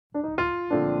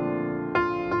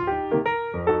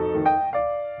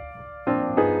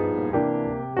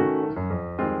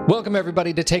Welcome,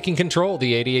 everybody, to Taking Control,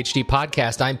 the ADHD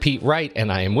podcast. I'm Pete Wright,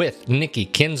 and I am with Nikki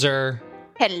Kinzer.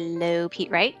 Hello, Pete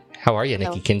Wright. How are you,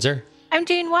 Nikki Kinzer? I'm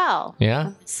doing well. Yeah?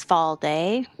 On this fall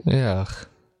day. Yeah.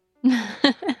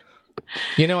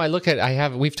 You know,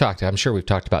 I'm sure we've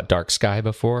talked about Dark Sky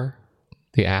before,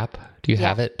 the app. Do you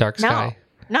have it, Dark Sky?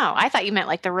 No, I thought you meant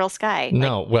like the real sky.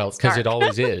 No, well, because it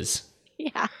always is.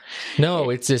 Yeah.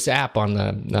 No, it's this app on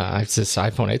it's this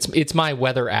iPhone. It's my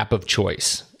weather app of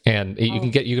choice. And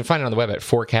you can find it on the web at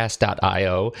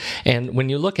forecast.io. And when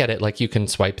you look at it, like, you can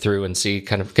swipe through and see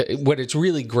kind of what it's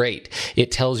really great.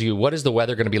 It tells you what is the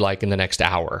weather going to be like in the next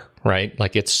hour, right?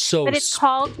 Like, it's so. But it's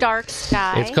called Dark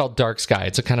Sky. It's called Dark Sky.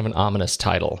 It's a kind of an ominous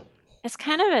title. It's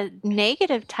kind of a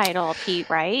negative title, Pete,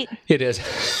 right? It is.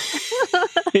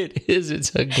 It is.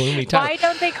 It's a gloomy title. Why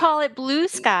don't they call it Blue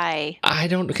Sky?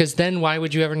 Because then why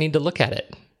would you ever need to look at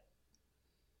it?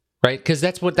 Right? Because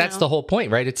that's the whole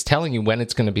point, right? It's telling you when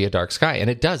it's going to be a dark sky.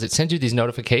 And it does. It sends you these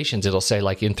notifications. It'll say,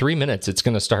 like, in 3 minutes, it's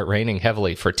going to start raining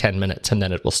heavily for 10 minutes, and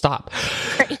then it will stop.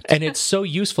 Great. And it's so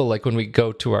useful, like, when we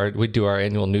do our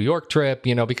annual New York trip,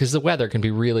 because the weather can be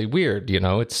really weird,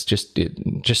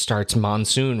 it just starts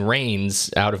monsoon rains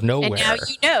out of nowhere. And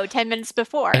now 10 minutes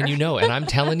before. And and I'm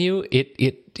telling you,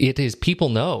 it is, people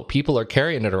know. People are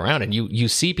carrying it around, and you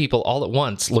see people all at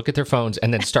once look at their phones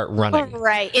and then start running.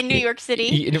 Right. In New York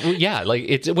City. Yeah, like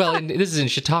this is in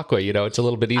Chautauqua, it's a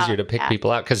little bit easier to pick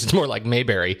people out because it's more like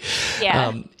Mayberry.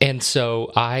 Yeah. And so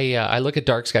I look at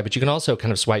Dark Sky, but you can also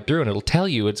kind of swipe through and it'll tell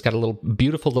you, it's got a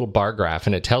beautiful little bar graph,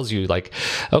 and it tells you, like,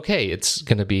 okay, it's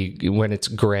going to be, when it's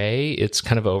gray, it's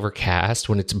kind of overcast.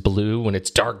 When it's blue, when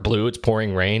it's dark blue, it's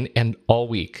pouring rain. And all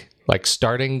week, like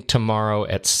starting tomorrow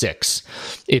at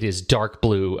 6, it is dark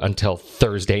blue until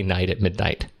Thursday night at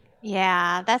midnight.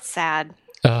 Yeah, that's sad.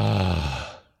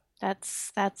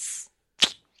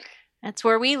 That's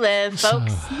where we live,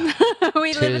 folks.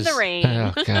 We live in the rain.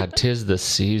 Oh, God, 'tis the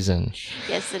season.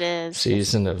 Yes, it is.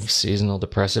 Season of seasonal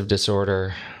depressive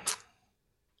disorder.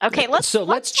 Okay, let's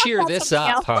cheer this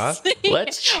up, huh?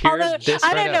 Let's cheer this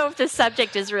up. I don't know if the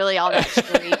subject is really all that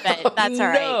cheery, but that's all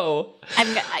right.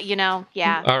 No.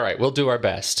 Yeah. All right, we'll do our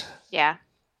best. Yeah.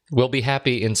 We'll be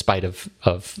happy in spite of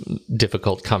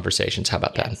difficult conversations. How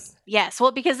about that? Yes.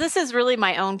 Well, because this is really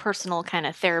my own personal kind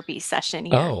of therapy session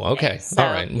here. Oh, okay. So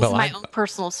all right. This is my own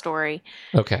personal story.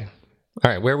 Okay.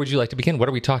 All right. Where would you like to begin? What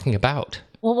are we talking about?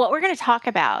 Well, what we're going to talk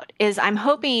about is, I'm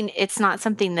hoping it's not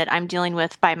something that I'm dealing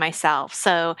with by myself.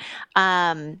 So,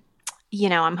 I'm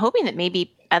hoping that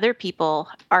maybe other people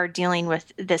are dealing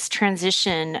with this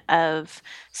transition of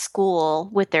school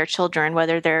with their children,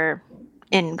 whether they're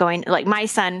going, like my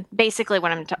son, basically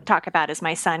what I'm talking about is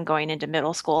my son going into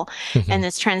middle school and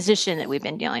this transition that we've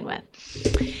been dealing with.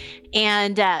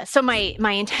 And so my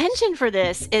intention for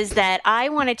this is that I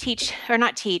want to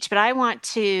but I want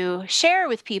to share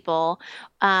with people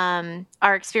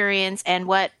our experience and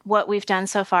what we've done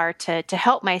so far to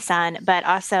help my son, but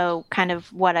also kind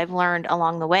of what I've learned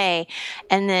along the way.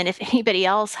 And then if anybody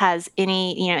else has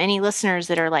any listeners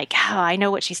that are like, oh, I know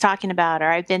what she's talking about,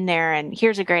 or I've been there and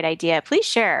here's a great idea, please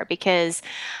share, because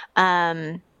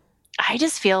I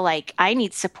just feel like I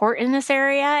need support in this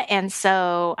area. And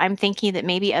so I'm thinking that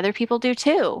maybe other people do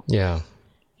too. Yeah.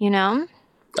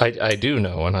 I do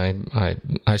know, and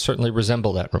I certainly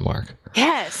resemble that remark.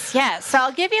 Yes. So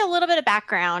I'll give you a little bit of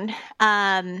background.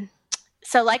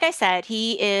 So like I said,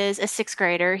 he is a 6th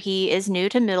grader. He is new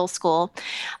to middle school.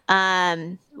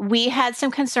 We had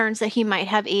some concerns that he might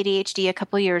have ADHD a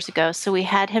couple years ago, so we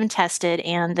had him tested,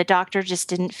 and the doctor just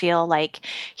didn't feel like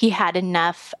he had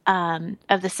enough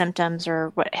of the symptoms,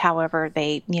 or however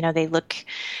they look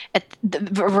at the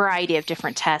variety of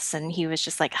different tests, and he was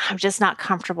just like, I'm just not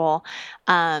comfortable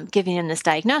giving him this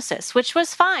diagnosis, which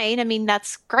was fine. I mean,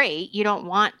 that's great. You don't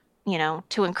want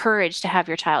to encourage to have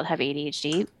your child have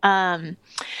ADHD.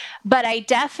 But I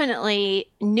definitely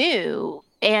knew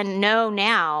and know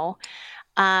now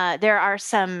there are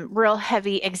some real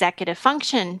heavy executive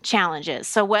function challenges.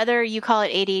 So whether you call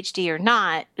it ADHD or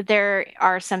not, there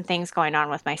are some things going on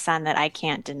with my son that I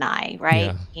can't deny,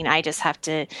 right? Yeah. I just have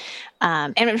to,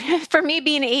 and for me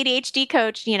being an ADHD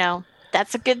coach,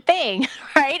 that's a good thing,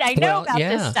 right? I know about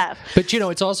this stuff. But,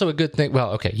 it's also a good thing.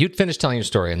 Well, okay, you'd finish telling your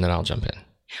story and then I'll jump in.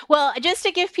 Well, just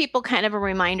to give people kind of a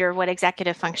reminder of what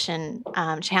executive function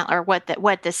or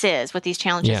what this is, what these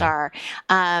challenges are.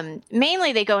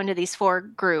 Mainly, they go into these 4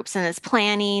 groups, and it's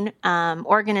planning,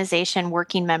 organization,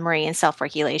 working memory, and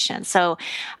self-regulation. So,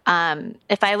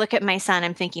 if I look at my son,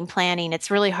 I'm thinking planning.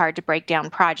 It's really hard to break down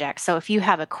projects. So, if you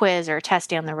have a quiz or a test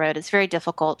down the road, it's very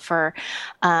difficult for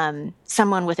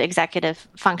someone with executive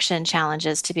function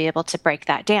challenges to be able to break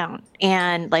that down.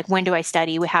 And like, when do I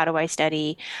study? How do I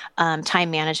study?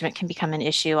 Time management can become an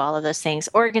issue, all of those things.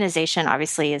 Organization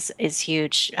obviously is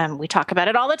huge. We talk about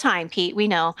it all the time, Pete, we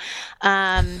know.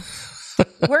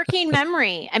 Working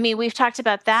memory. I mean, we've talked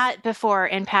about that before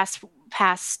in past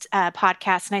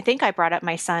podcasts, and I think I brought up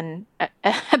my son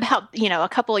about a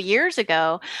couple of years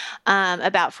ago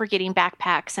about forgetting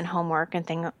backpacks and homework and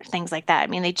things like that. I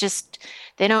mean,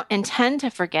 they don't intend to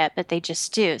forget, but they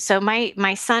just do. So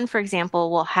my son, for example,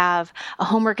 will have a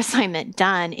homework assignment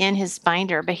done in his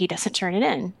binder, but he doesn't turn it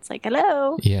in. It's like,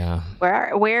 hello,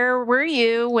 where were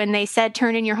you when they said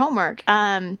turn in your homework?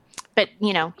 But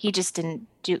he just didn't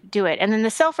do it. And then the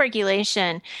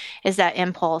self-regulation is that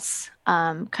impulse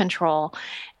control.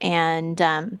 And,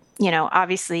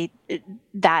 obviously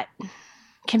that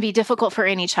can be difficult for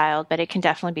any child, but it can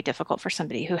definitely be difficult for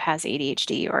somebody who has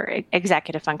ADHD or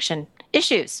executive function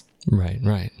issues.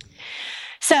 Right.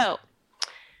 So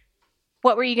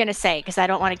what were you going to say? Because I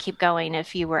don't want to keep going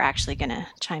if you were actually going to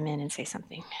chime in and say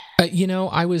something.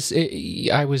 I was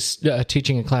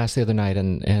teaching a class the other night,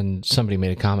 and somebody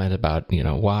made a comment about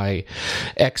why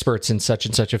experts in such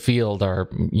and such a field are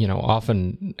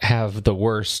often have the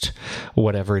worst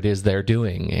whatever it is they're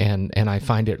doing, and I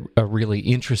find it a really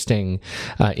interesting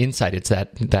insight. It's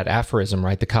that aphorism,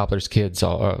 right? The cobbler's kids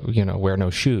wear no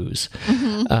shoes,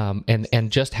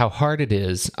 and just how hard it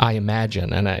is. I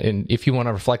imagine, and if you want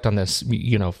to reflect on this,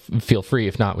 feel free.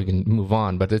 If not, we can move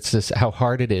on. But it's just how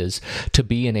hard it is to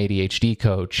be an ADHD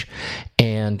coach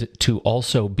and to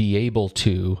also be able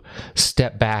to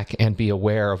step back and be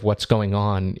aware of what's going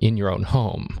on in your own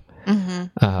home.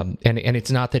 And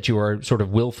it's not that you are sort of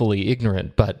willfully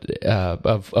ignorant, but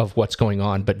of what's going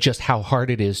on, but just how hard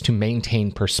it is to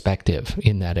maintain perspective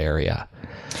in that area.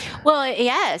 Well,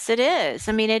 yes, it is.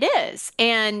 I mean, it is.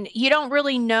 And you don't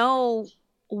really know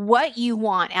what you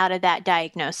want out of that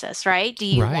diagnosis, right? Do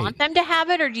you want them to have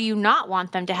it or do you not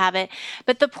want them to have it?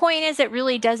 But the point is, it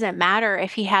really doesn't matter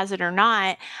if he has it or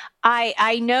not.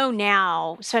 I know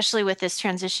now, especially with this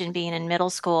transition being in middle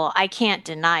school, I can't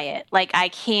deny it. Like, I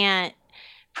can't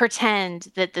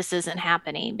pretend that this isn't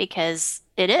happening because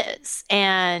it is.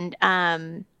 And, I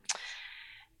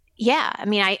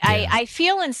mean, I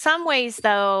feel in some ways,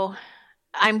 though,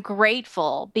 I'm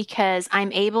grateful because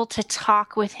I'm able to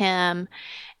talk with him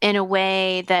in a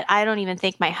way that I don't even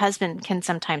think my husband can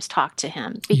sometimes talk to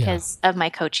him because of my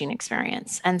coaching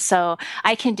experience. And so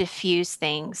I can diffuse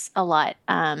things a lot.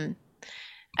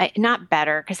 Not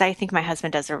better, because I think my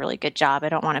husband does a really good job. I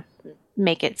don't want to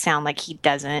make it sound like he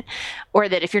doesn't, or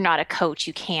that if you're not a coach,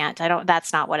 you can't.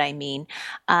 That's not what I mean.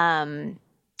 I'm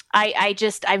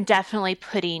definitely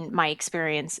putting my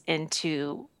experience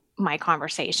into my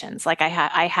conversations. Like I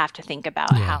have to think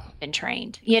about how I've been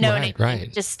trained,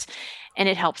 right. And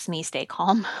it helps me stay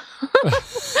calm.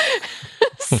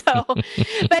 So,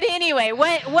 but anyway,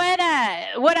 what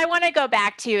I want to go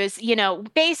back to is,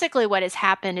 basically what has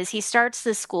happened is he starts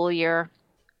the school year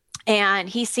and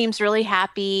he seems really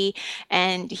happy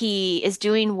and he is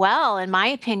doing well, in my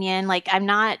opinion. Like, I'm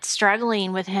not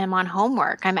struggling with him on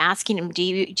homework. I'm asking him, do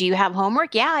you have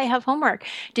homework? Yeah, I have homework.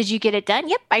 Did you get it done?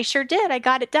 Yep, I sure did. I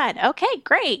got it done. Okay,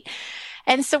 great.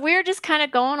 And so we're just kind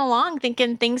of going along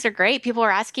thinking things are great. People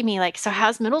are asking me like, so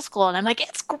how's middle school? And I'm like,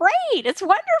 it's great. It's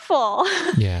wonderful.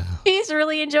 Yeah. He's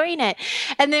really enjoying it.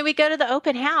 And then we go to the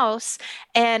open house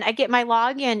and I get my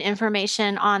login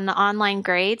information on the online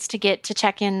grades to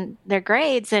check in their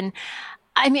grades. And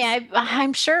I mean,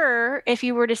 I'm sure if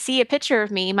you were to see a picture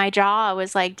of me, my jaw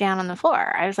was like down on the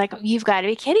floor. I was like, you've got to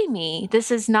be kidding me.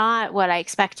 This is not what I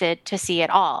expected to see at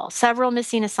all. Several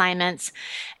missing assignments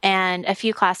and a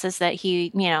few classes that he,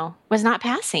 was not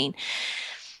passing.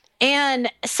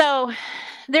 And so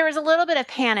there was a little bit of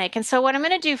panic. And so what I'm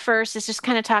going to do first is just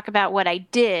kind of talk about what I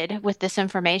did with this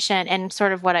information and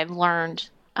sort of what I've learned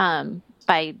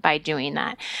by doing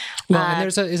that. Well, and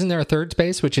isn't there a third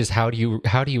space, which is how do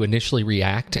you initially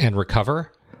react and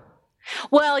recover?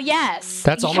 Well, yes.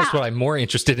 That's almost what I'm more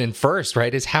interested in first,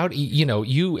 right? Is how do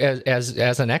you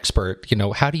as an expert,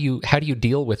 how do you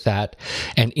deal with that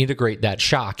and integrate that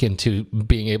shock into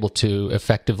being able to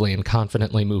effectively and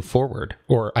confidently move forward?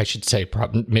 Or I should say,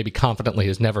 maybe confidently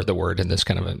is never the word in this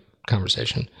kind of a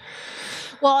conversation.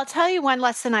 Well, I'll tell you one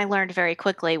lesson I learned very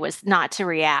quickly was not to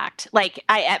react. Like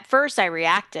at first I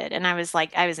reacted and I was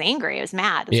like, I was angry. I was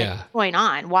mad. I was like, Yeah. what's going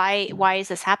on? Why is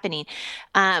this happening?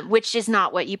 Which is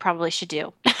not what you probably should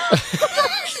do.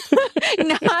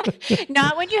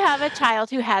 Not when you have a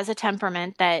child who has a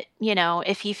temperament that,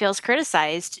 if he feels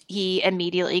criticized, he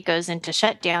immediately goes into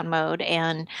shutdown mode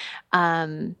and,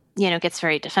 gets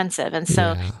very defensive. And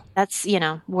so Yeah. that's,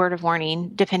 word of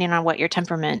warning, depending on what your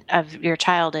temperament of your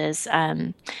child is.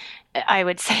 I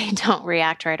would say don't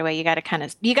react right away. You got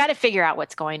to figure out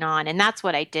what's going on. And that's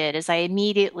what I did is I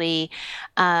immediately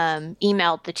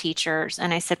emailed the teachers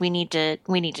and I said, we need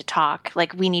to talk.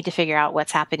 Like we need to figure out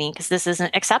what's happening because this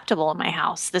isn't acceptable in my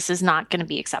house. This is not going to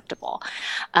be acceptable.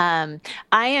 I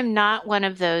am not one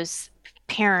of those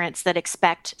parents that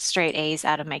expect straight A's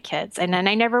out of my kids, and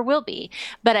I never will be.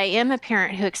 But I am a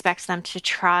parent who expects them to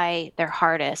try their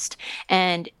hardest.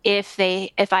 And if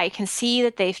I can see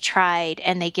that they've tried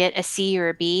and they get a C or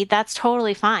a B, that's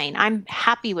totally fine. I'm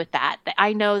happy with that.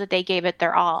 I know that they gave it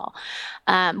their all.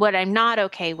 What I'm not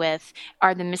okay with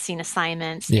are the missing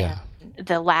assignments. Yeah.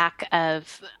 The lack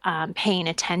of paying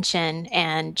attention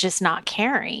and just not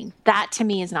caring. That to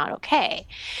me is not okay.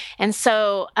 And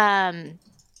so,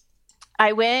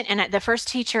 I went and the first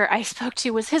teacher I spoke to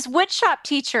was his woodshop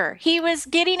teacher. He was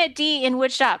getting a D in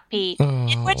woodshop, Pete. In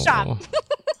woodshop.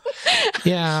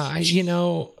 Yeah.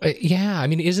 I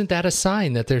mean, isn't that a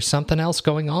sign that there's something else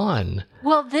going on?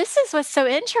 Well, this is what's so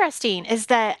interesting is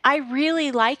that I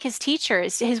really like his teacher.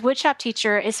 His woodshop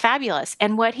teacher is fabulous.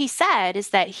 And what he said is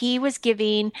that he was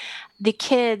giving the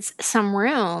kids some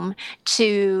room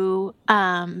to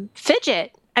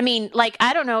fidget. I mean, like,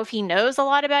 I don't know if he knows a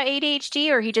lot about ADHD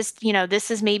or he just, this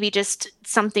is maybe just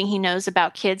something he knows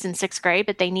about kids in sixth grade,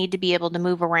 but they need to be able to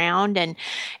move around.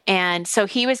 And so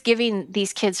he was giving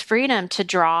these kids freedom to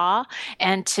draw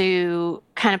and to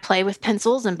kind of play with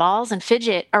pencils and balls and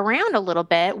fidget around a little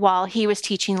bit while he was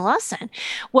teaching the lesson.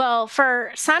 Well,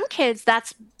 for some kids,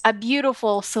 that's a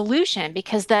beautiful solution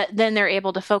because then they're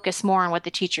able to focus more on what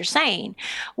the teacher's saying.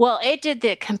 Well, it did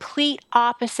the complete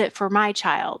opposite for my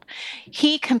child.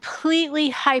 He completely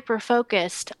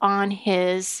hyper-focused on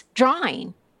his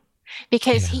drawing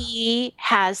because he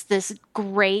has this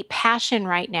great passion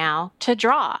right now to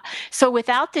draw. So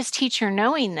without this teacher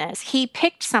knowing this, he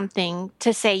picked something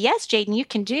to say, yes, Jaden, you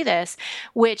can do this,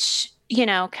 which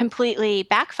completely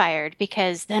backfired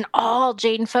because then all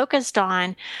Jaden focused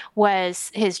on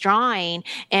was his drawing.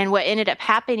 And what ended up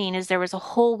happening is there was a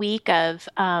whole week of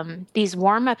these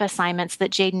warm-up assignments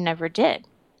that Jaden never did.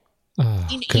 Oh,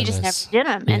 he just never did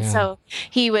them. Yeah. And so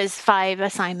he was 5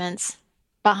 assignments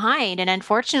behind. And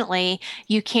unfortunately,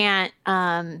 you can't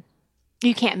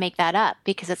make that up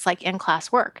because it's like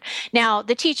in-class work. Now,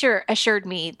 the teacher assured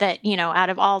me that, out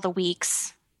of all the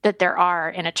weeks that there are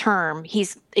in a term,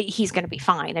 he's going to be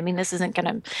fine. I mean, this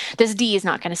D is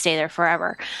not going to stay there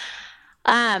forever.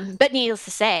 But needless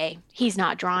to say, he's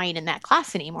not drawing in that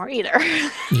class anymore either.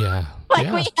 Yeah.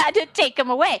 We had to take him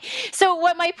away. So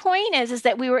what my point is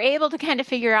that we were able to kind of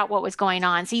figure out what was going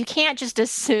on. So you can't just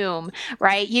assume,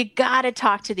 right? You got to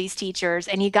talk to these teachers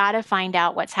and you got to find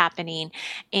out what's happening.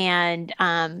 And,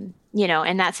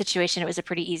 in that situation, it was a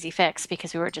pretty easy fix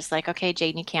because we were just like, okay,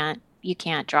 Jaden, you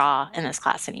can't draw in this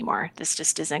class anymore. This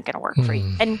just isn't going to work for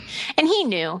you. And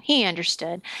he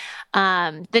understood.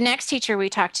 The next teacher we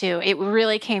talked to, it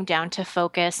really came down to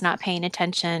focus, not paying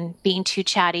attention, being too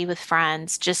chatty with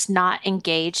friends, just not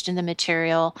engaged in the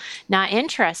material, not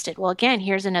interested. Well, again,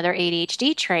 here's another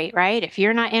ADHD trait, right? If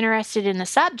you're not interested in the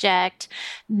subject,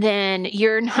 then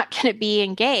you're not going to be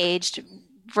engaged.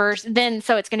 So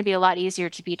it's going to be a lot easier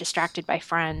to be distracted by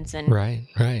friends and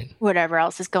whatever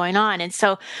else is going on. And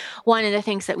so one of the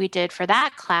things that we did for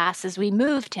that class is we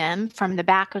moved him from the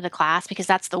back of the class because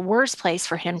that's the worst place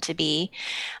for him to be,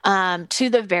 to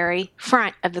the very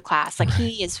front of the class. Like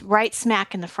he is right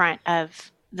smack in the front of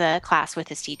the class with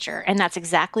his teacher. And that's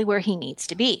exactly where he needs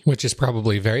to be. Which is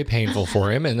probably very painful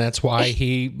for him. And that's why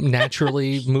he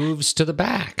naturally moves to the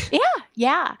back.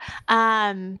 Yeah.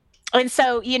 And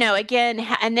so, again,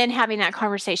 and then having that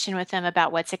conversation with him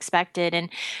about what's expected. And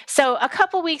so a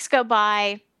couple weeks go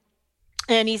by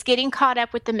and he's getting caught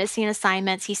up with the missing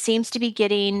assignments. He seems to be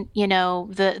getting,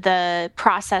 the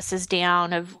processes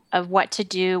down of what to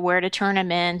do, where to turn them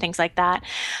in, things like that.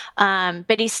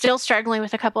 But he's still struggling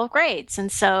with a couple of grades. And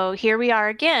so here we are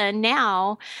again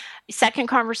now, second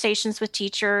conversations with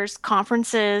teachers,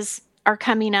 conferences, are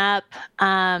coming up,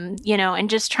 and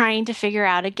just trying to figure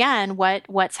out again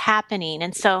what's happening.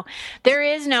 And so there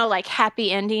is no like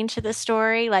happy ending to the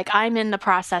story. Like I'm in the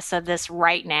process of this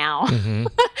right now. Mm-hmm.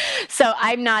 So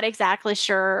I'm not exactly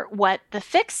sure what the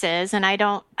fix is, and I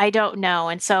don't know.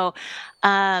 And so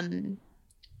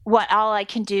what all I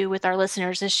can do with our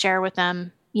listeners is share with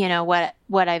them,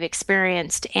 what I've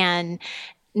experienced, and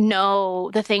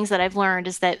know the things that I've learned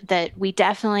is that we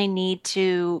definitely need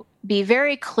to be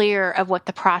very clear of what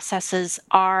the processes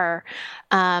are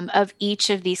of each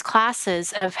of these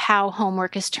classes, of how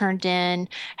homework is turned in,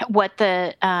 what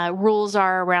the rules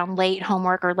are around late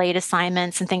homework or late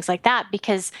assignments and things like that.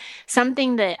 Because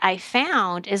something that I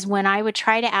found is when I would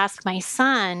try to ask my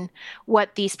son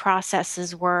what these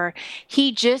processes were,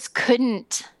 he just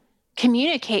couldn't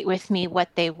communicate with me what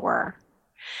they were.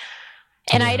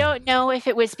 And I don't know if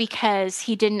it was because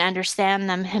he didn't understand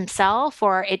them himself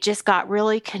or it just got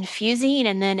really confusing.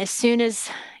 And then as soon as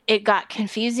it got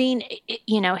confusing,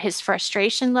 his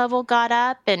frustration level got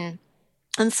up. And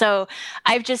so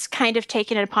I've just kind of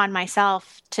taken it upon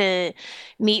myself to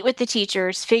meet with the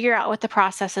teachers, figure out what the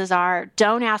processes are.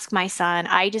 Don't ask my son.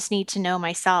 I just need to know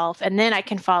myself. And then I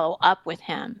can follow up with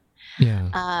him.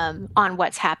 On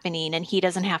what's happening, and he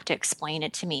doesn't have to explain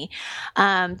it to me.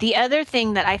 The other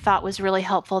thing that I thought was really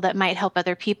helpful that might help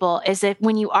other people is that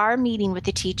when you are meeting with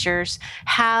the teachers,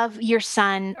 have your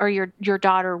son or your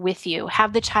daughter with you,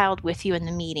 have the child with you in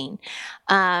the meeting.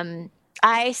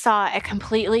 I saw a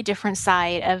completely different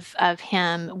side of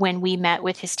him when we met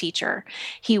with his teacher.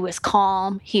 He was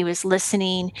calm, he was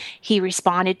listening, he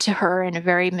responded to her in a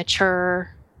very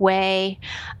mature way.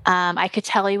 I could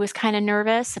tell he was kind of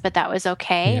nervous, but that was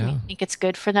okay. Yeah. I think it's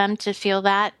good for them to feel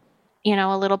that,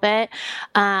 a little bit.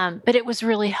 But it was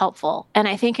really helpful. And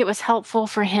I think it was helpful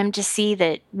for him to see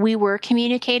that we were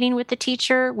communicating with the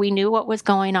teacher. We knew what was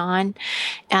going on.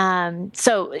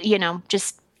 So,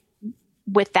 just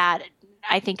with that,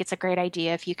 I think it's a great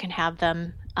idea if you can have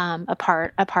them a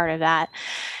part of that.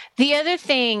 The other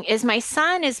thing is my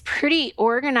son is pretty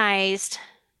organized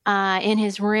in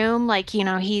his room. Like,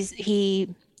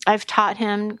 I've taught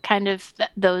him kind of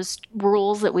those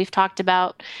rules that we've talked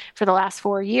about for the last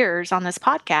 4 years on this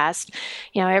podcast.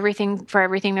 For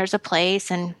everything, there's a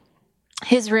place, and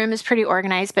his room is pretty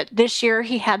organized. But this year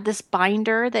he had this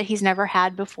binder that he's never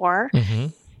had before. Mm-hmm.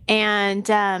 And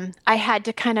I had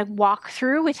to kind of walk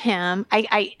through with him.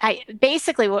 I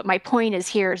basically what my point is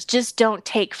here is just don't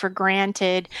take for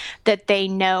granted that they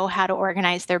know how to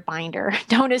organize their binder.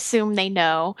 Don't assume they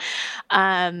know.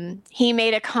 He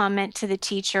made a comment to the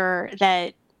teacher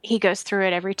that he goes through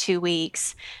it every 2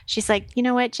 weeks. She's like, you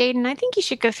know what, Jaden, I think you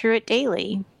should go through it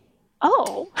daily.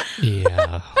 Oh.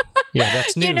 Yeah. Yeah,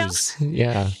 that's news.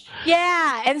 Yeah.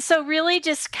 Yeah. And so really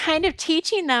just kind of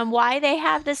teaching them why they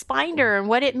have this binder and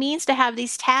what it means to have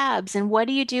these tabs and what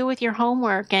do you do with your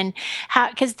homework and how,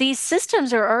 because these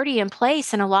systems are already in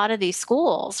place in a lot of these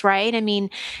schools, right? I mean,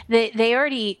 they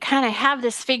already kind of have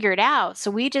this figured out. So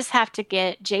we just have to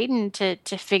get Jaden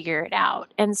to figure it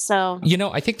out. And so,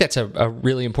 I think that's a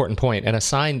really important point and a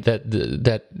sign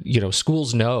that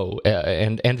schools know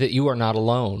and that you are not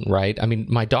alone, right? I mean,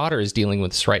 my daughter is dealing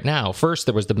with this right now. First,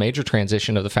 there was the major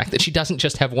transition of the fact that she doesn't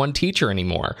just have one teacher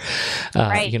anymore.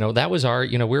 Right. That was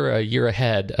we're a year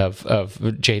ahead of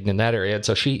Jaden in that area. And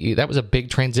so that was a big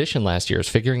transition last year, is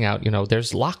figuring out,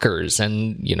 there's lockers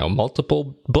and,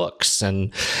 multiple books,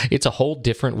 and it's a whole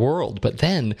different world. But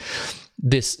then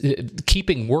this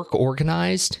keeping work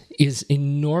organized is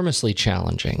enormously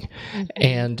challenging. Mm-hmm.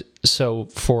 And so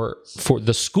for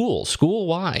the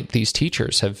school-wide, these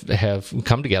teachers have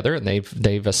come together and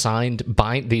they've assigned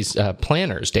these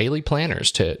planners, daily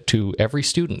planners to every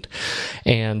student.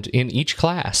 And in each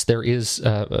class, there's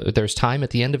time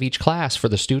at the end of each class for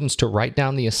the students to write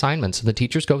down the assignments. And the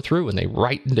teachers go through and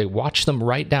they watch them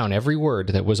write down every word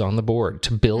that was on the board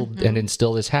to build mm-hmm. and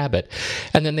instill this habit.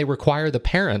 And then they require the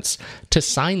parents to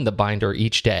sign the binder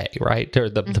each day, right? Or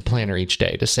the planner each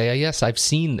day to say, yes, I've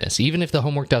seen this, even if the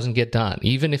homework doesn't get done,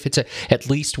 even if it's at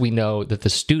least we know that the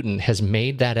student has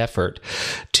made that effort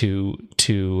to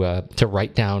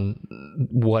write down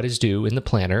what is due in the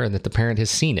planner and that the parent has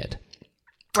seen it.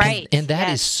 Right. And that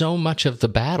is so much of the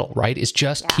battle, right? Is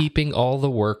just keeping all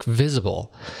the work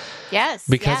visible. Yes.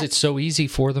 Because it's so easy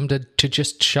for them to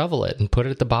just shovel it and put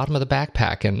it at the bottom of the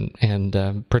backpack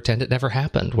and pretend it never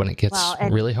happened when it gets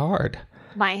really hard.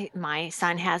 My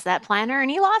son has that planner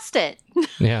and he lost it.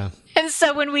 Yeah. And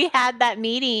so when we had that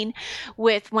meeting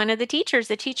with one of the teachers,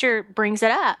 the teacher brings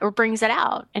it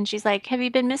out and she's like, have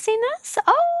you been missing this?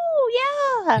 Oh,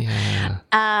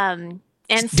 yeah.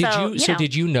 And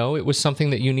did you know it was something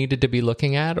that you needed to be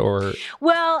looking at, or?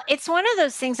 Well, it's one of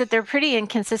those things that they're pretty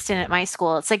inconsistent at my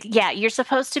school. It's like, yeah, you're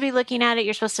supposed to be looking at it,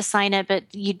 you're supposed to sign it, but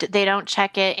they don't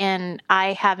check it, and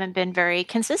I haven't been very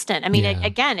consistent. I mean,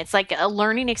 again, it's like a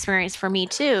learning experience for me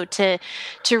too, to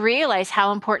realize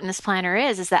how important this planner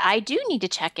is that I do need to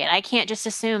check it. I can't just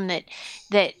assume that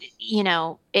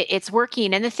it's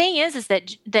working. And the thing is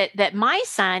that my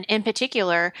son in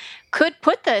particular could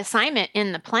put the assignment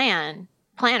in the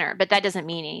planner, but that doesn't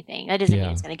mean anything. That doesn't mean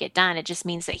it's going to get done. It just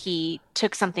means that he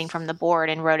took something from the board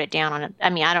and wrote it down on it. I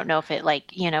mean, I don't know if it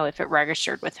if it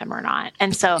registered with him or not.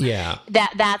 And so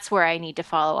that's where I need to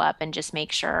follow up and just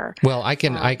make sure. Well, I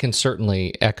can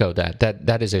certainly echo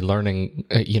that is a learning,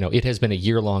 it has been a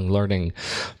year-long learning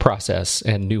process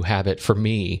and new habit for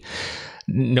me,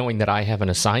 knowing that I have an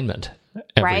assignment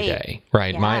every day,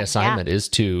 right? My assignment is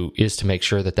to make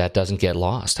sure that doesn't get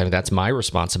lost. I mean, that's my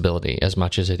responsibility as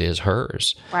much as it is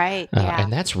hers. Right.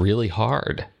 And that's really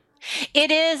hard. It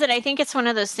is. And I think it's one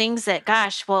of those things that,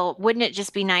 gosh, well, wouldn't it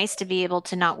just be nice to be able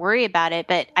to not worry about it?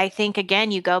 But I think, again,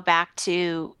 you go back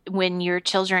to when your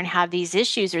children have these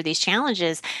issues or these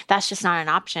challenges, that's just not an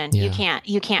option. Yeah.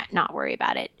 You can't not worry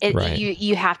about it. Right.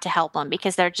 You have to help them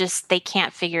because they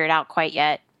can't figure it out quite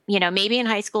yet. Maybe in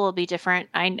high school it'll be different.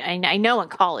 I know in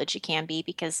college it can be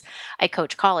because I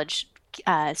coach college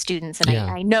students, and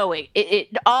I know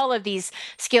it. All of these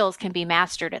skills can be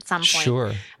mastered at some point.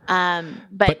 Sure.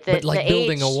 But like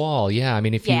building a wall, I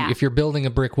mean, if you're building a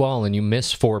brick wall and you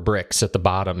miss 4 bricks at the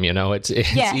bottom, it's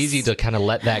easy to kind of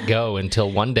let that go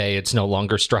until one day it's no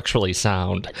longer structurally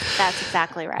sound. That's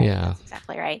exactly right. Yeah. That's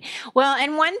exactly right. Well,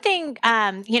 and one thing,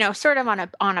 sort of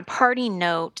on a parting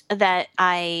note that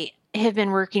I have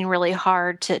been working really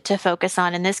hard to focus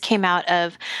on. And this came out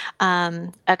of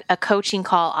a coaching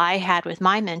call I had with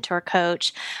my mentor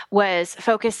coach, was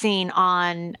focusing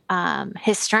on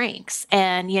his strengths.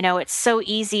 And, it's so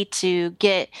easy to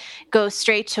go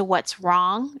straight to what's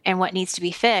wrong and what needs to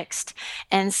be fixed.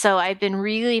 And so I've been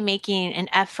really making an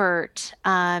effort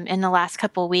in the last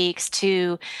couple of weeks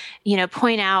to,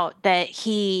 point out that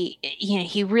he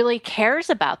really cares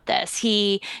about this.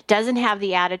 He doesn't have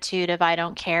the attitude of I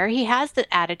don't care. He has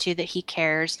the attitude that he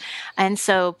cares. And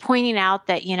so pointing out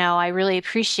that, I really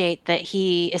appreciate that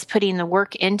he is putting the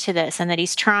work into this and that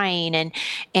he's trying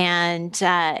and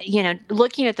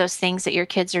looking at those things that your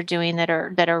kids are doing that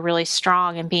are really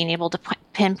strong and being able to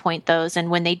pinpoint those.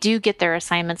 And when they do get their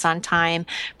assignments on time,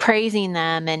 praising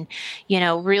them and,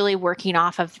 really working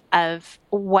off of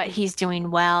what he's doing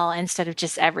well instead of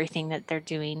just everything that they're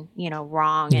doing,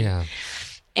 wrong.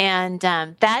 And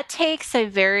that takes a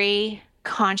very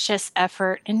conscious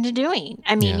effort into doing.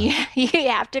 I mean, you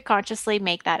have to consciously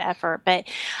make that effort, but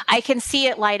I can see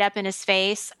it light up in his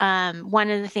face. One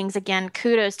of the things, again,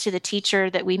 kudos to the teacher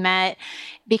that we met,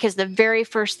 because the very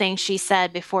first thing she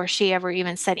said before she ever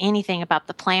even said anything about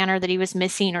the planner that he was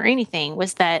missing or anything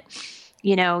was that,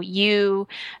 you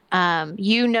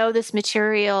know this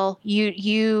material,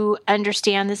 you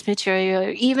understand this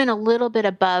material, even a little bit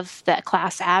above the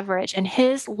class average. And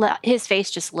his face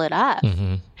just lit up.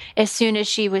 Mm-hmm. As soon as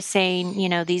she was saying,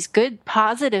 these good,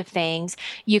 positive things,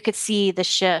 you could see the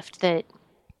shift that,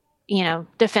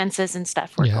 defenses and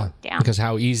stuff were going down. Because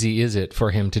how easy is it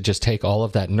for him to just take all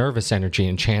of that nervous energy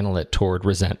and channel it toward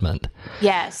resentment?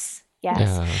 Yes.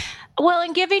 Well,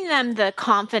 and giving them the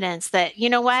confidence that,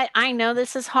 I know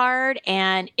this is hard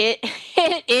and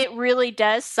it really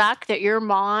does suck that your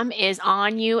mom is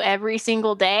on you every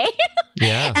single day.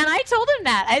 Yeah. And I told him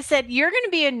that. I said, you're going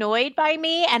to be annoyed by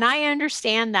me, and I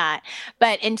understand that.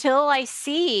 But until I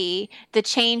see the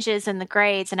changes in the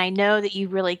grades and I know that you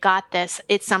really got this,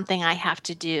 it's something I have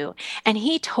to do. And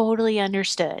he totally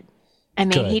understood. I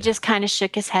mean, He just kind of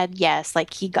shook his head. Yes,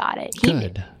 like he got it.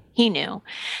 He knew.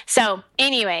 So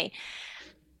anyway,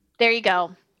 there you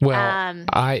go. Well,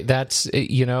 I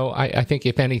think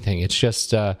if anything, it's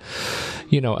just, a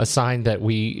sign that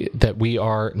we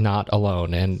are not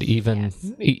alone. And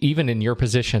even in your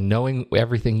position, knowing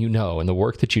everything and the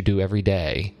work that you do every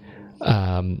day,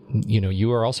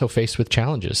 you are also faced with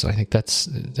challenges. And I think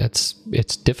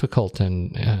it's difficult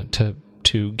and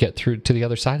to get through to the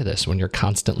other side of this when you're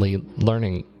constantly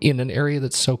learning in an area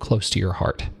that's so close to your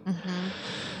heart. Mm-hmm.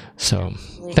 So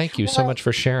thank you so much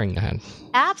for sharing that.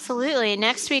 Absolutely.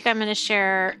 Next week, I'm going to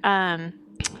share kind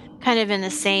of in the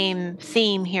same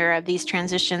theme here of these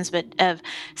transitions, but of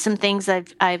some things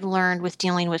I've learned with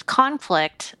dealing with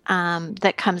conflict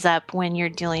that comes up when you're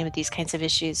dealing with these kinds of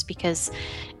issues, because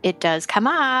it does come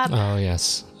up. Oh,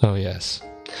 yes.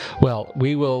 Well,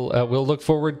 we'll look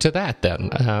forward to that then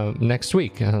next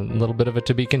week. A little bit of it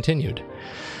to be continued.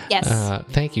 Yes.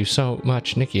 Thank you so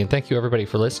much, Nikki, and thank you everybody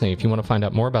for listening. If you want to find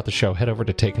out more about the show, head over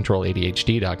to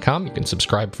TakeControlADHD.com. You can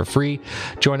subscribe for free.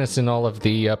 Join us in all of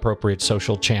the appropriate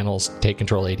social channels. Take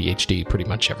Control ADHD pretty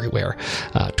much everywhere.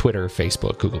 Twitter,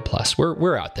 Facebook, Google+.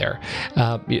 We're out there.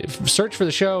 Search for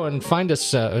the show and find us.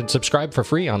 Subscribe for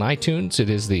free on iTunes. It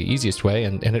is the easiest way,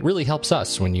 and it really helps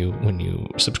us when you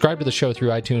subscribe to the show through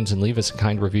iTunes and leave us a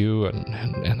kind review and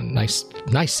a nice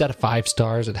set of 5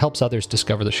 stars. It helps others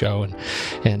discover the show,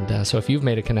 and so if you've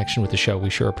made a connection with the show, we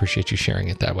sure appreciate you sharing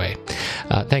it that way.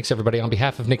 Thanks, everybody. On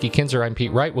behalf of Nikki Kinzer, I'm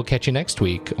Pete Wright. We'll catch you next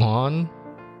week on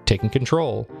Taking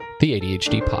Control, the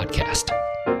ADHD podcast.